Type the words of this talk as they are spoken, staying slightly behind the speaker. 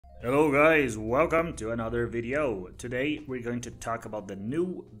Hello guys, welcome to another video. Today we're going to talk about the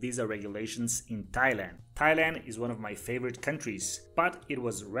new visa regulations in Thailand. Thailand is one of my favorite countries, but it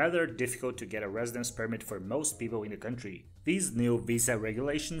was rather difficult to get a residence permit for most people in the country. These new visa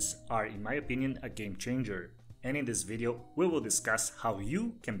regulations are, in my opinion, a game changer. And in this video, we will discuss how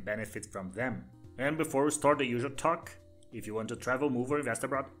you can benefit from them. And before we start the usual talk, if you want to travel, move or invest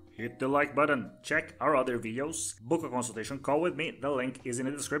abroad, hit the like button, check our other videos, book a consultation call with me, the link is in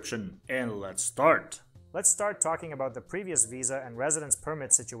the description, and let's start. Let's start talking about the previous visa and residence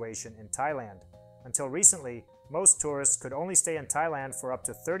permit situation in Thailand. Until recently, most tourists could only stay in Thailand for up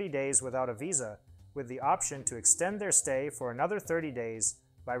to 30 days without a visa, with the option to extend their stay for another 30 days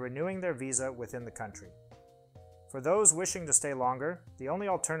by renewing their visa within the country. For those wishing to stay longer, the only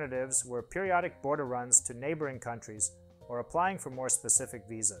alternatives were periodic border runs to neighboring countries or applying for more specific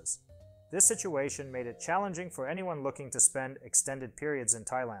visas. This situation made it challenging for anyone looking to spend extended periods in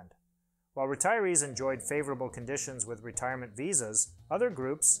Thailand. While retirees enjoyed favorable conditions with retirement visas, other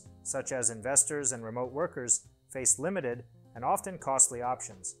groups, such as investors and remote workers, faced limited and often costly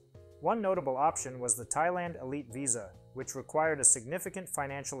options. One notable option was the Thailand Elite Visa, which required a significant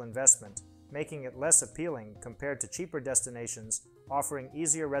financial investment, making it less appealing compared to cheaper destinations offering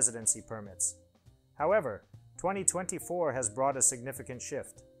easier residency permits. However, 2024 has brought a significant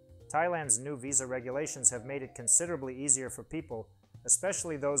shift. Thailand's new visa regulations have made it considerably easier for people,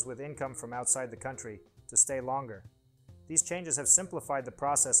 especially those with income from outside the country, to stay longer. These changes have simplified the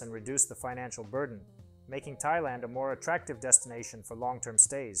process and reduced the financial burden, making Thailand a more attractive destination for long-term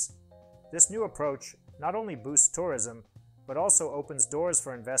stays. This new approach not only boosts tourism, but also opens doors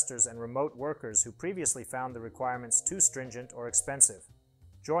for investors and remote workers who previously found the requirements too stringent or expensive.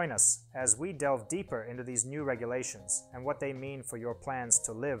 Join us as we delve deeper into these new regulations and what they mean for your plans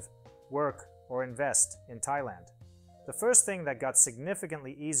to live, work, or invest in Thailand. The first thing that got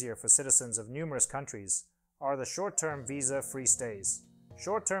significantly easier for citizens of numerous countries are the short-term visa-free stays.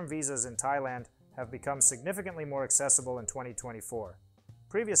 Short-term visas in Thailand have become significantly more accessible in 2024.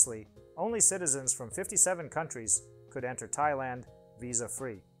 Previously, only citizens from 57 countries could enter Thailand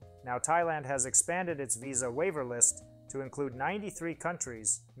visa-free. Now Thailand has expanded its visa waiver list to include 93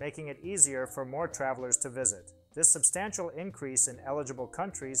 countries, making it easier for more travelers to visit. This substantial increase in eligible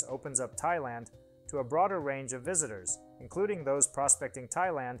countries opens up Thailand to a broader range of visitors, including those prospecting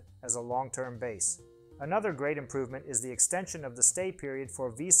Thailand as a long-term base. Another great improvement is the extension of the stay period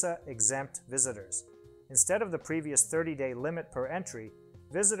for visa-exempt visitors. Instead of the previous 30-day limit per entry,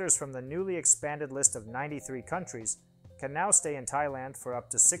 visitors from the newly expanded list of 93 countries can now stay in Thailand for up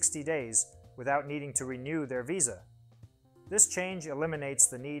to 60 days without needing to renew their visa. This change eliminates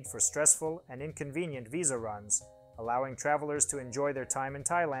the need for stressful and inconvenient visa runs, allowing travelers to enjoy their time in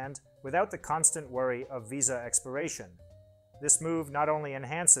Thailand without the constant worry of visa expiration. This move not only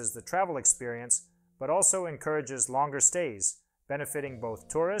enhances the travel experience, but also encourages longer stays, benefiting both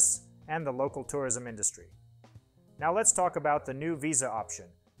tourists and the local tourism industry. Now let's talk about the new visa option,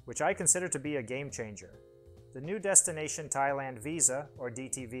 which I consider to be a game changer. The new Destination Thailand Visa, or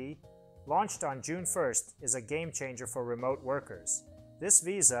DTV, launched on June 1st, is a game changer for remote workers. This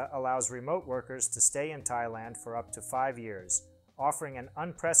visa allows remote workers to stay in Thailand for up to 5 years, offering an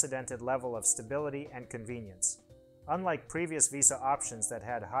unprecedented level of stability and convenience. Unlike previous visa options that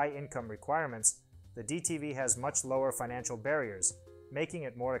had high income requirements, the DTV has much lower financial barriers, making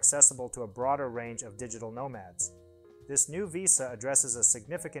it more accessible to a broader range of digital nomads. This new visa addresses a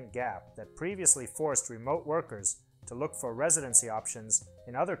significant gap that previously forced remote workers to look for residency options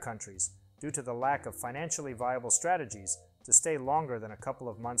in other countries due to the lack of financially viable strategies to stay longer than a couple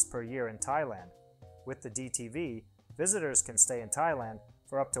of months per year in Thailand. With the DTV, visitors can stay in Thailand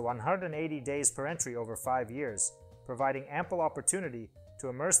for up to 180 days per entry over 5 years, providing ample opportunity to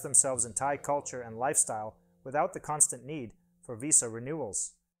immerse themselves in Thai culture and lifestyle without the constant need for visa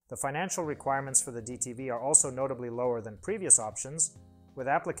renewals. The financial requirements for the DTV are also notably lower than previous options, with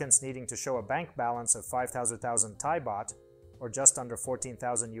applicants needing to show a bank balance of 5,000 Thai baht, or just under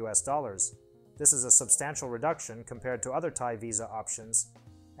 14,000 US dollars. This is a substantial reduction compared to other Thai visa options,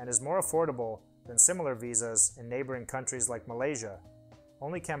 and is more affordable than similar visas in neighboring countries like Malaysia.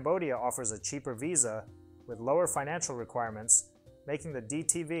 Only Cambodia offers a cheaper visa with lower financial requirements, making the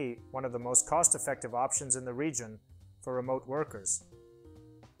DTV one of the most cost-effective options in the region for remote workers.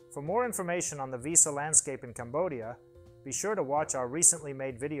 For more information on the visa landscape in Cambodia, be sure to watch our recently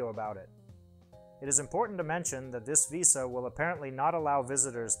made video about it. It is important to mention that this visa will apparently not allow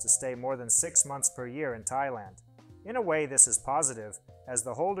visitors to stay more than 6 months per year in Thailand. In a way, this is positive, as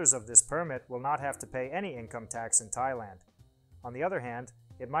the holders of this permit will not have to pay any income tax in Thailand. On the other hand,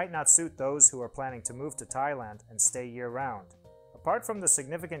 it might not suit those who are planning to move to Thailand and stay year-round. A Apart from the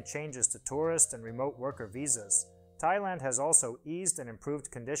significant changes to tourist and remote worker visas, Thailand has also eased and improved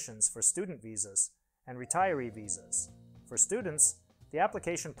conditions for student visas and retiree visas. For students, the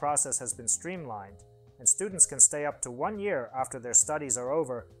application process has been streamlined, and students can stay up to 1 year after their studies are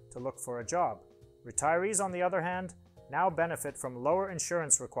over to look for a job. Retirees, on the other hand, now benefit from lower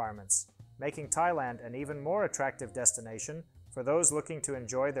insurance requirements, making Thailand an even more attractive destination for those looking to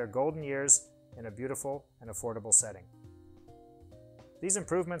enjoy their golden years in a beautiful and affordable setting. These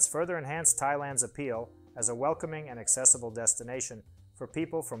improvements further enhance Thailand's appeal as a welcoming and accessible destination for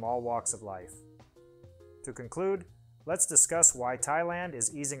people from all walks of life. To conclude, let's discuss why Thailand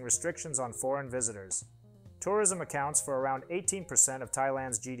is easing restrictions on foreign visitors. Tourism accounts for around 18% of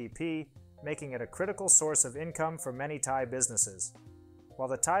Thailand's GDP, making it a critical source of income for many Thai businesses. While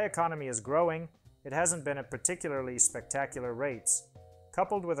the Thai economy is growing, it hasn't been at particularly spectacular rates.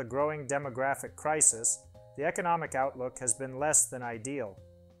 Coupled with a growing demographic crisis, the economic outlook has been less than ideal.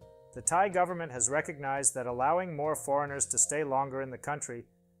 The Thai government has recognized that allowing more foreigners to stay longer in the country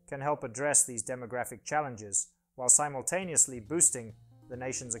can help address these demographic challenges, while simultaneously boosting the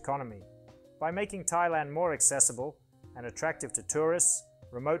nation's economy. By making Thailand more accessible and attractive to tourists,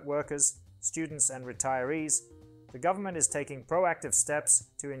 remote workers, students, and retirees, the government is taking proactive steps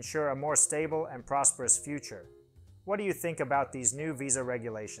to ensure a more stable and prosperous future. What do you think about these new visa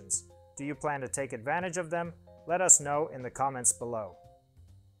regulations? Do you plan to take advantage of them? Let us know in the comments below.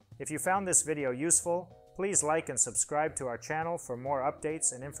 If you found this video useful, please like and subscribe to our channel for more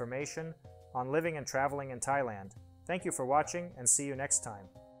updates and information on living and traveling in Thailand. Thank you for watching, and see you next time.